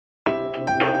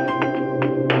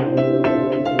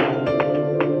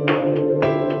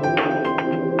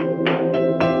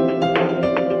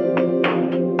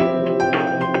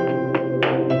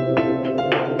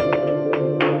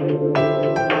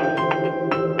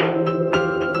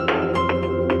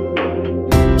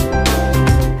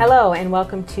Hello and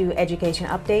welcome to Education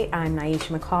Update. I'm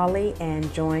Nyesha McCauley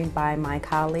and joined by my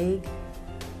colleague,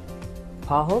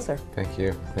 Paul Holzer. Thank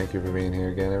you. Thank you for being here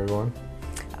again, everyone.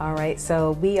 All right,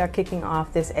 so we are kicking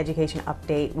off this Education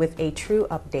Update with a true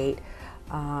update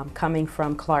coming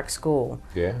from Clark School.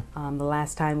 Yeah. The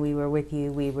last time we were with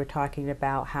you, we were talking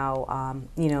about how,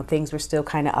 things were still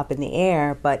kind of up in the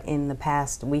air, but in the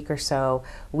past week or so,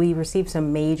 we received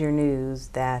some major news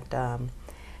that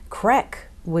CREC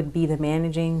would be the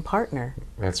managing partner.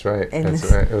 That's right.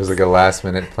 That's right. It was like a last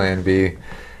minute plan B.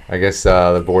 I guess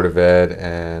the Board of Ed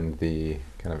and the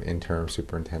kind of interim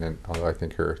superintendent, although I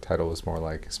think her title was more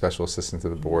like special assistant to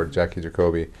the board, Jackie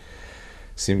Jacoby,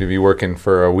 seemed to be working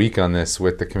for a week on this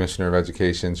with the Commissioner of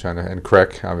Education and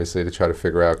CREC, obviously, to try to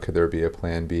figure out could there be a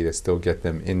plan B to still get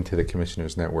them into the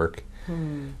Commissioner's Network,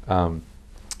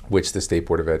 which the State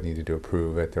Board of Ed needed to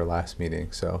approve at their last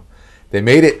meeting. So they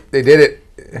made it. They did it.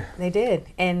 They did,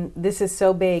 and this is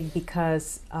so big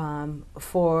because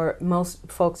for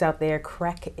most folks out there,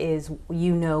 CREC is,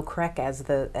 CREC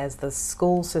as the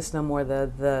school system or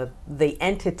the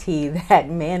entity that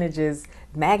manages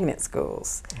magnet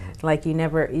schools. Like you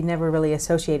never really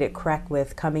associated CREC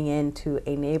with coming into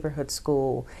a neighborhood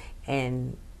school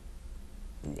and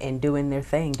doing their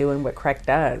thing, doing what CREC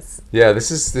does. Yeah, this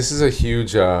is a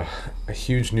huge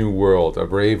new world, a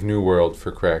brave new world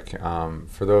for CREC.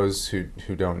 For those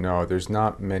who don't know, there's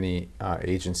not many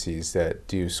agencies that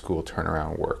do school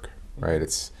turnaround work, right?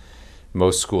 It's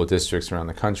most school districts around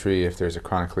the country. If there's a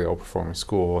chronically low performing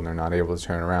school and they're not able to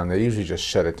turn it around, they usually just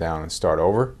shut it down and start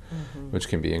over, which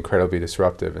can be incredibly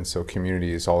disruptive. And so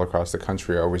communities all across the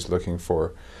country are always looking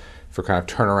for kind of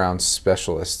turnaround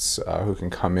specialists who can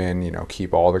come in,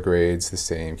 keep all the grades the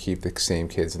same, keep the same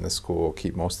kids in the school,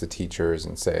 keep most of the teachers,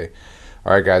 and say,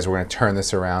 all right, guys, we're going to turn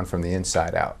this around from the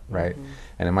inside out, right?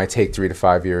 And it might take 3 to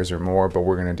 5 years or more, but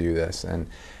we're going to do this. And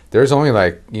there's only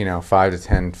 5 to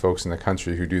 10 folks in the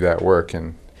country who do that work.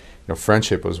 And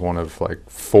Friendship was one of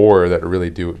 4 that really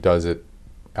does it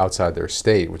outside their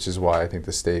state, which is why I think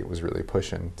the state was really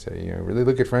pushing to really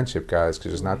look at Friendship, guys,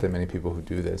 because there's not that many people who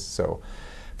do this. So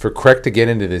for CREC to get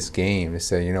into this game, to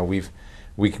say,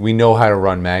 we know how to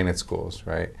run magnet schools,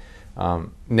 right?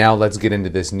 Now let's get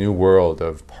into this new world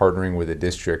of partnering with a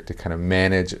district to kind of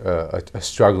manage a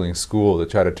struggling school to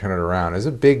try to turn it around is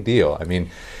a big deal. I mean,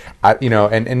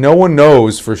 and no one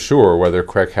knows for sure whether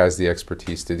CREC has the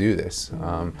expertise to do this.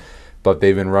 But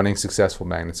they've been running successful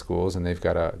magnet schools, and they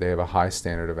have a high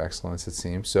standard of excellence, it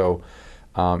seems. So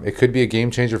it could be a game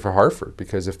changer for Hartford,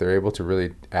 because if they're able to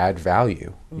really add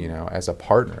value, as a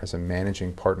partner, as a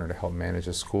managing partner to help manage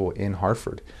a school in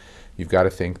Hartford, you've got to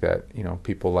think that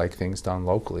people like things done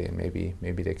locally, and maybe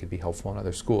they could be helpful in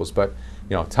other schools. But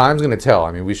time's going to tell.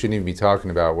 I mean, we shouldn't even be talking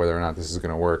about whether or not this is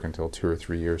going to work until 2 or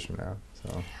 3 years from now.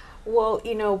 So. Well,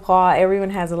 Paul,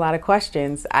 everyone has a lot of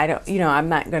questions. I'm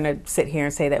not going to sit here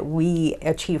and say that we,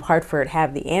 Achieve Hartford,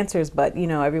 have the answers, but,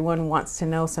 everyone wants to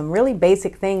know some really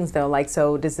basic things, though.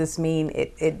 So does this mean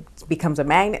it becomes a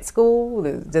magnet school?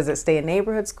 Does it stay a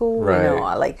neighborhood school?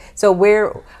 Right.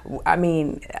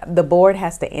 The board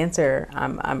has to answer,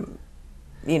 some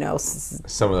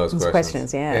of those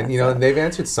questions. Yeah. And, and they've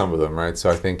answered some of them, right? So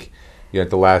I think,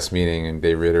 at the last meeting, and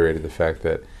they reiterated the fact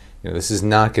that, this is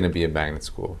not going to be a magnet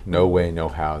school. No way, no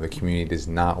how. The community does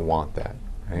not want that,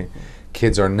 right?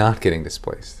 Kids are not getting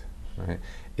displaced, right?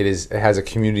 It has a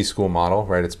community school model,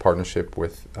 right? It's partnership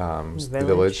with the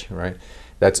village, right?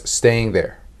 That's staying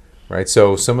there, right?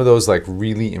 So some of those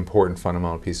really important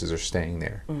fundamental pieces are staying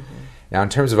there. Now, in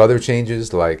terms of other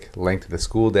changes like length of the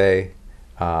school day,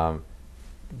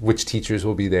 which teachers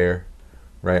will be there,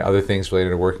 right? Other things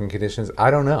related to working conditions, I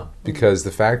don't know, because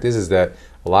the fact is that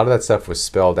a lot of that stuff was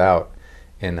spelled out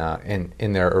in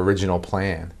their original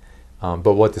plan,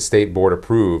 but what the state board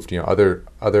approved, other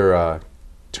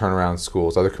turnaround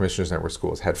schools, other Commissioners Network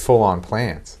schools had full-on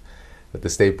plans that the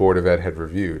State Board of Ed had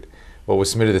reviewed. What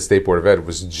was submitted to the State Board of Ed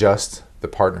was just the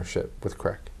partnership with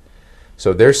CREC.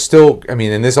 So they're still,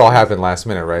 and this all happened last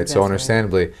minute, right? So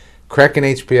understandably, CREC and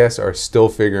HPS are still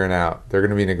figuring out. They're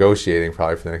going to be negotiating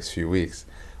probably for the next few weeks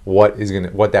what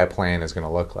that plan is going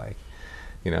to look like.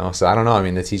 So I don't know.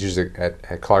 The teachers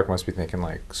at Clark must be thinking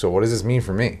so what does this mean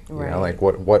for me? Right.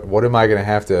 What am I going to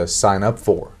have to sign up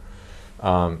for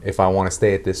if I want to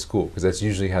stay at this school? Because that's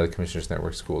usually how the Commissioners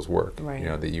Network schools work. Right.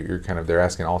 That they're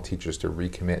asking all teachers to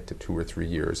recommit to 2 or 3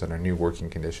 years under new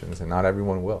working conditions, and not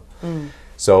everyone will.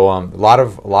 So a lot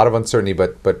of uncertainty,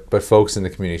 but folks in the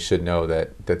community should know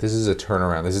that this is a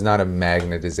turnaround. This is not a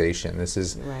magnetization. This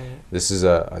is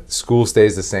a school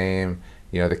stays the same.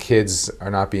 The kids are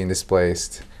not being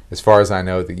displaced. as far as I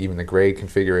know, even the grade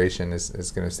configuration is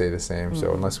going to stay the same.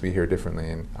 So unless we hear differently,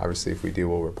 and obviously if we do,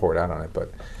 we'll report out on it.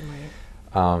 But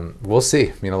we'll see.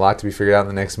 I mean, a lot to be figured out in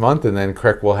the next month, and then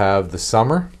CREC will have the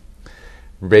summer,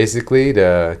 basically,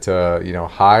 to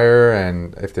hire,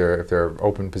 and if there are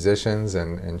open positions,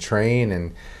 and train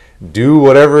and do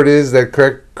whatever it is that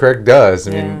CREC does.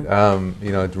 I mean,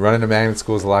 running a magnet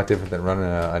school is a lot different than running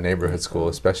a neighborhood school,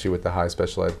 especially with the high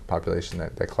specialized population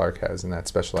that Clark has and that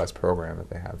specialized program that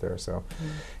they have there. So,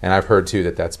 and I've heard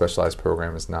too that specialized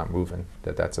program is not moving.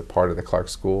 That's a part of the Clark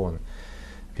school, and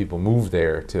people move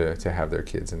there to have their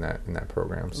kids in that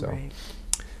program. So. Right.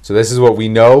 So this is what we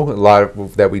know, a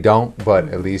lot that we don't, but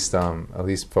at least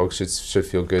folks should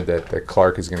feel good that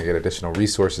Clark is going to get additional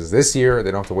resources this year. They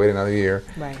don't have to wait another year,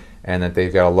 right? And that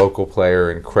they've got a local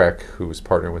player in CREC who's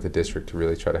partnering with the district to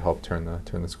really try to help turn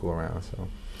the school around. So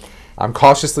I'm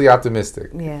cautiously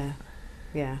optimistic.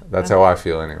 Yeah. That's how I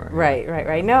feel anyway.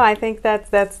 Right. No, I think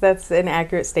that's an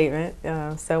accurate statement.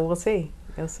 So we'll see.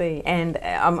 You'll see, and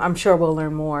I'm sure we'll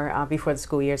learn more before the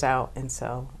school year's out, and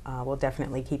so we'll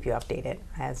definitely keep you updated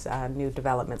as new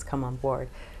developments come on board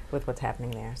with what's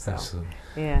happening there. So, absolutely.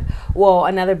 Yeah. Well,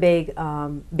 another big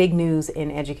news in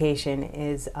education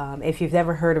is if you've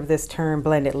ever heard of this term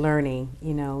blended learning,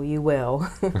 you will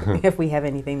if we have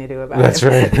anything to do about it. That's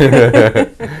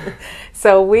right.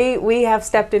 So we have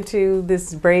stepped into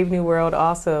this brave new world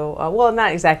also. Well,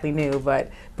 not exactly new, but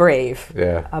brave.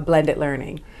 Yeah. Blended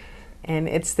learning. And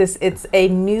it's a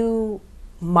new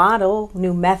model,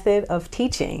 new method of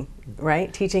teaching,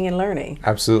 right? Teaching and learning.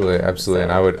 Absolutely. So.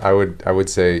 And I would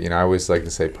say, I always like to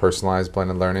say personalized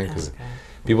blended learning, because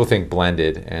people think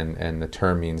blended, and the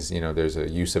term means, there's a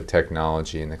use of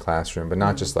technology in the classroom, but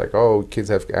not just like, kids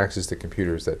have access to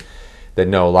computers. That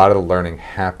no, a lot of the learning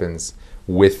happens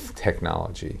with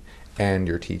technology and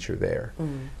your teacher there.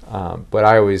 But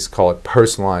I always call it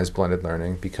personalized blended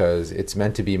learning because it's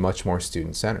meant to be much more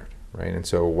student-centered. Right, and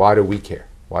so why do we care?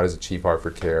 Why does Achieve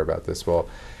Hartford care about this? Well,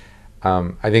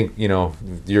 I think you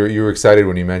were excited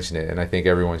when you mentioned it, and I think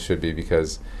everyone should be,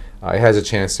 because it has a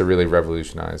chance to really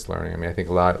revolutionize learning. I mean, I think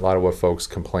a lot of what folks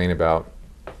complain about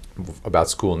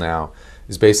school now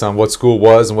is based on what school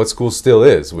was and what school still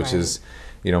is, which is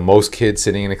most kids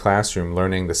sitting in a classroom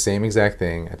learning the same exact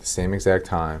thing at the same exact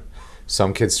time.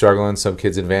 Some kids struggling, some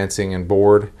kids advancing and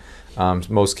bored,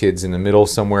 most kids in the middle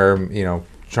somewhere,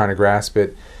 trying to grasp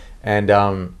it. And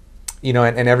and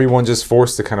everyone just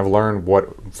forced to kind of learn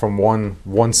from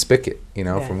one spigot,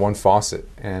 from one faucet.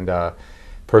 And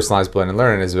personalized blended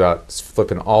learning is about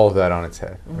flipping all of that on its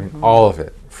head. I mean, all of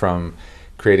it, from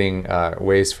creating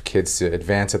ways for kids to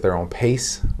advance at their own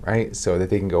pace, right, so that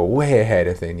they can go way ahead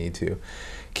if they need to.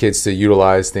 Kids to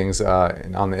utilize things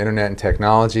on the internet and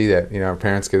technology that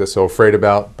parents get so afraid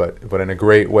about, but in a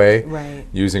great way. Right.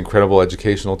 Use incredible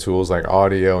educational tools like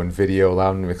audio and video,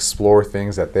 allow them to explore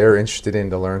things that they're interested in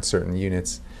to learn certain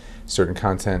units, certain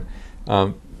content.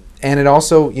 And it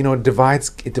also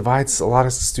divides a lot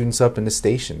of students up into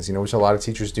stations, which a lot of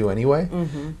teachers do anyway.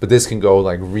 But this can go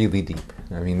like really deep.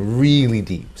 I mean, really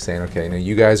deep. Saying, okay,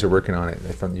 you guys are working on it.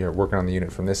 You're working on the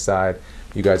unit from this side.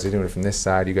 You guys are doing it from this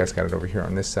side. You guys got it over here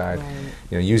on this side.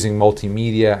 Right. Using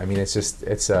multimedia. I mean,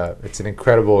 it's an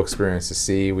incredible experience to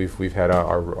see. We've had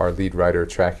our lead writer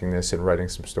tracking this and writing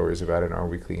some stories about it in our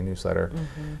weekly newsletter.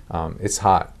 It's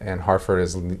hot, and Hartford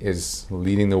is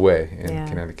leading the way in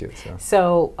Connecticut.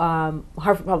 So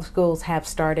Hartford Public Schools have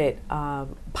started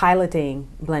piloting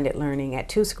blended learning at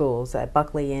 2 schools, at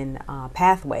Buckley and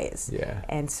Pathways. Yeah.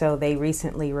 And so they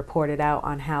recently reported out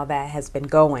on how that has been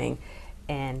going.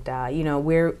 And,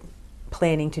 we're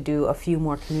planning to do a few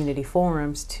more community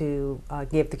forums to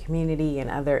give the community and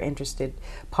other interested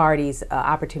parties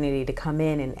opportunity to come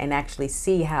in and actually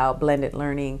see how blended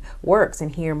learning works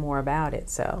and hear more about it.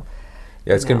 So,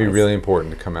 yeah, it's going to be really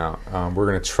important to come out. We're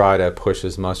going to try to push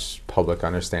as much public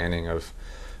understanding of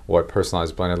what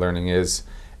personalized blended learning is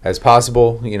as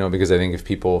possible, because I think if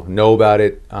people know about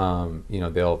it,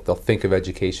 they'll think of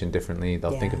education differently.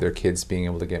 They'll think of their kids being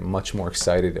able to get much more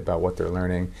excited about what they're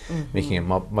learning, making it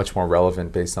much more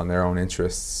relevant based on their own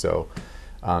interests. So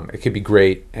it could be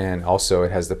great, and also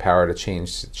it has the power to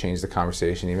change the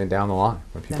conversation even down the line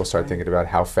when people start thinking about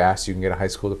how fast you can get a high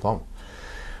school diploma.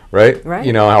 Right?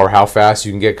 Or how fast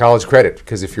you can get college credit,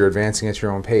 because if you're advancing at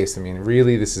your own pace, I mean,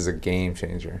 really, this is a game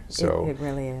changer. So it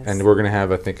really is. And we're going to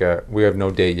have, I think, we have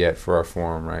no date yet for our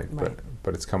forum, right?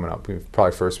 But it's coming up. We've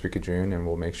probably first week of June, and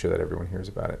we'll make sure that everyone hears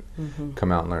about it.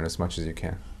 Come out and learn as much as you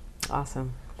can.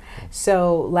 Awesome.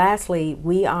 So lastly,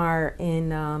 we are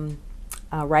in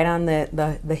right on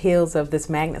the heels of this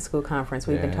magnet school conference.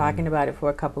 We've been talking about it for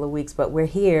a couple of weeks, but we're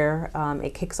here.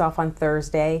 It kicks off on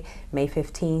Thursday, May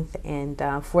 15th,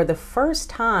 and for the first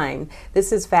time,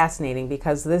 this is fascinating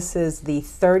because this is the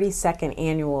 32nd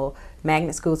annual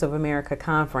Magnet Schools of America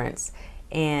conference,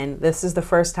 and this is the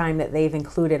first time that they've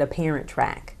included a parent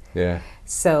track. Yeah.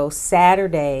 So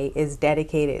Saturday is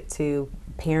dedicated to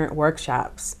parent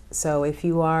workshops. So if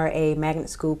you are a magnet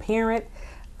school parent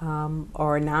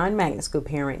or a non-magnet school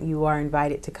parent, you are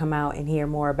invited to come out and hear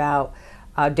more about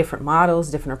different models,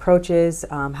 different approaches,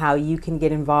 how you can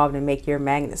get involved and make your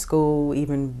magnet school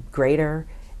even greater.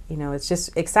 You know, it's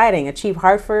just exciting. Achieve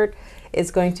Hartford is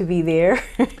going to be there.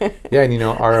 Yeah, and you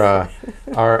know,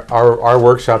 our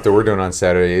workshop that we're doing on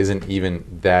Saturday isn't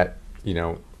even that, you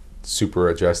know, super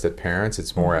addressed at parents.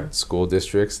 It's more at school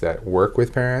districts that work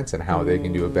with parents and how they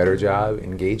can do a better job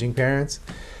engaging parents.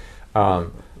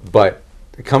 But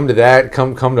come to that,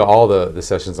 come to all the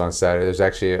sessions on Saturday. There's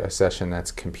actually a session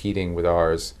that's competing with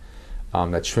ours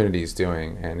that Trinity's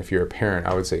doing, and if you're a parent,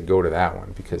 I would say go to that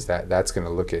one, because that's going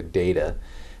to look at data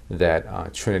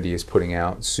that Trinity is putting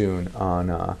out soon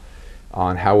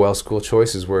on how well school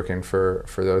choice is working for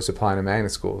those applying to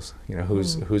magnet schools. You know,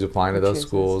 who's applying to those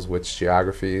schools, which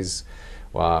geographies,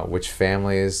 which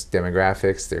families,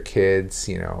 demographics, their kids.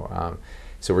 You know,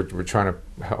 so we're trying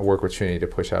to work with Trinity to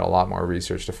push out a lot more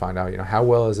research to find out, you know, how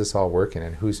well is this all working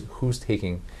and who's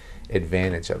taking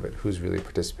advantage of it, who's really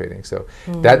participating. So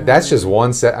that's just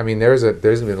one set. I mean, there's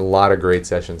been a lot of great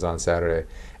sessions on Saturday,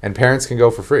 and parents can go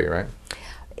for free, right?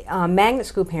 Magnet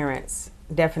school parents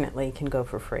definitely can go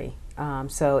for free.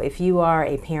 So if you are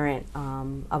a parent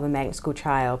of a magnet school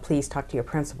child, please talk to your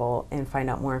principal and find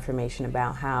out more information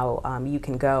about how you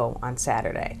can go on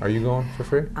Saturday. Are you going for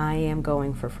free? I am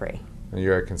going for free. And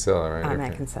you're at Kinsella, right? I'm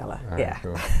at Kinsella, yeah.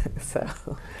 Cool.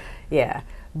 So, yeah.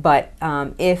 But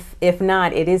if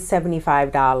not, it is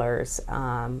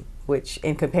 $75, which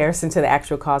in comparison to the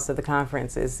actual cost of the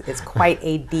conference is quite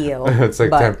a deal. It's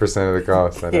like 10% of the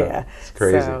cost. I know. Yeah, it's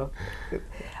crazy. So,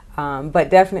 but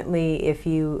definitely, if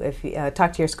you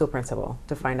talk to your school principal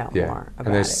to find out more about it.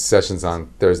 And there's sessions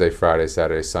on Thursday, Friday,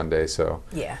 Saturday, Sunday. So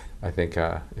yeah, I think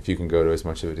if you can go to as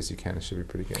much of it as you can, it should be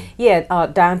pretty good. Yeah,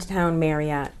 downtown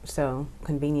Marriott, so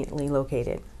conveniently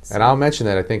located. So. And I'll mention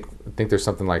that I think there's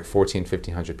something like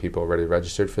 1,500 people already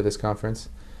registered for this conference.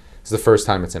 It's the first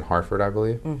time it's in Hartford, I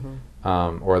believe,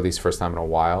 or at least first time in a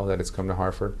while that it's come to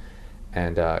Hartford.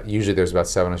 And usually there's about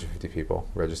 750 people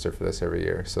registered for this every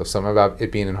year. So something about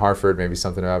it being in Hartford, maybe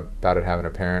something about it having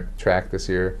a parent track this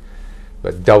year,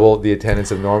 but double the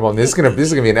attendance of normal. And this is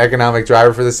gonna be an economic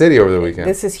driver for the city over the weekend.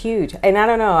 This is huge. And I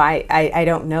don't know, I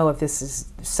don't know if this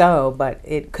is so, but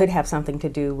it could have something to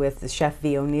do with the Chef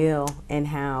V. O'Neill and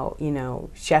how, you know,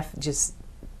 Chef just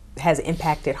has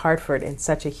impacted Hartford in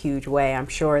such a huge way. I'm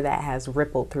sure that has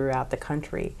rippled throughout the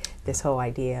country, this whole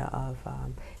idea of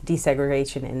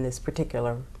desegregation in this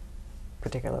particular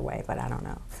way, but I don't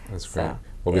know. That's great. So,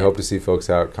 well, we hope to see folks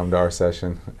out, come to our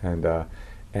session, and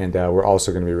we're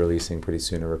also going to be releasing pretty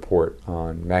soon a report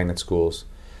on magnet schools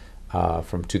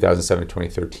from 2007 to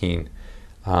 2013.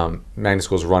 Magnet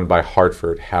schools run by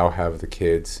Hartford. How have the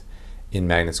kids in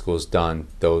magnet schools done,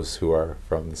 those who are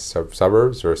from the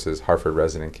suburbs versus Hartford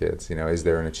resident kids? You know, is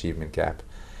there an achievement gap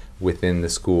within the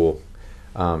school?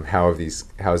 How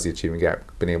has the achievement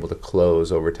gap been able to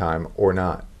close over time or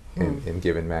not in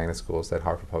given magnet schools that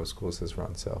Hartford Public Schools has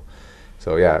run? So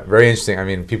yeah, very interesting. I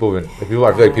mean, I feel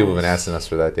like people have been asking us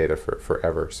for that data for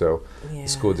forever. So the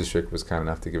school district was kind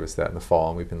enough to give us that in the fall,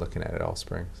 and we've been looking at it all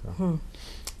spring. So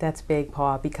that's big,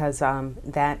 Paul, because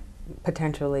that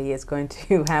potentially is going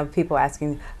to have people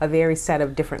asking a very set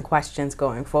of different questions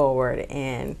going forward,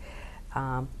 and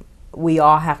we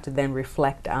all have to then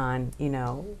reflect on, you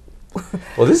know,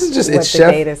 well, this is just what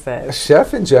the data says.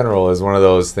 Chef in general is one of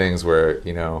those things where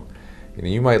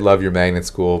you might love your magnet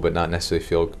school, but not necessarily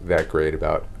feel that great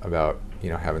about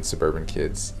having suburban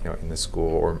kids in the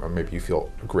school, or maybe you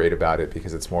feel great about it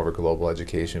because it's more of a global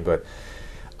education. But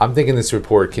I'm thinking this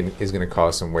report is going to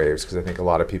cause some waves, because I think a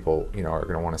lot of people are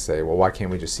going to want to say, well, why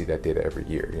can't we just see that data every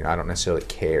year? I don't necessarily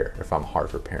care if I'm a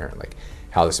Hartford parent, like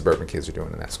how the suburban kids are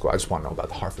doing in that school. I just want to know about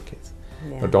the Hartford kids.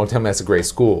 Yeah. Don't tell me that's a great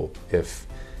school if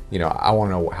I want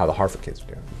to know how the Hartford kids are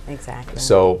doing. Exactly.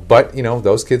 So, but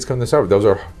those kids come to the suburb. Those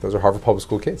are Hartford Public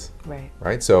School kids. Right.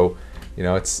 Right. So,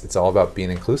 it's all about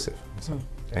being inclusive. So,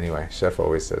 anyway, Chef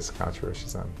always says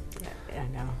controversies on. I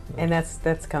know, and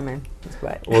that's coming.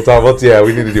 But we'll talk. Yeah,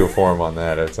 we need to do a forum on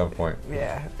that at some point.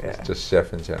 Yeah. Just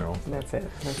Chef in general. That's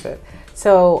it.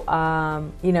 So,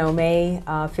 May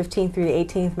 15th through the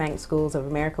 18th, Magnet Schools of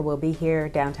America will be here,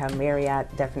 downtown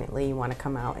Marriott. Definitely, you want to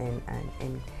come out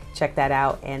and check that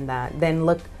out, and then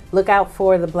look out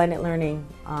for the blended learning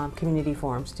community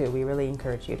forums too. We really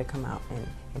encourage you to come out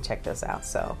and check those out.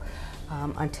 So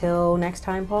until next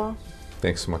time, Paul.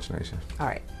 Thanks so much, Nyesha. All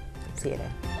right. See you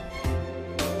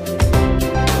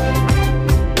then.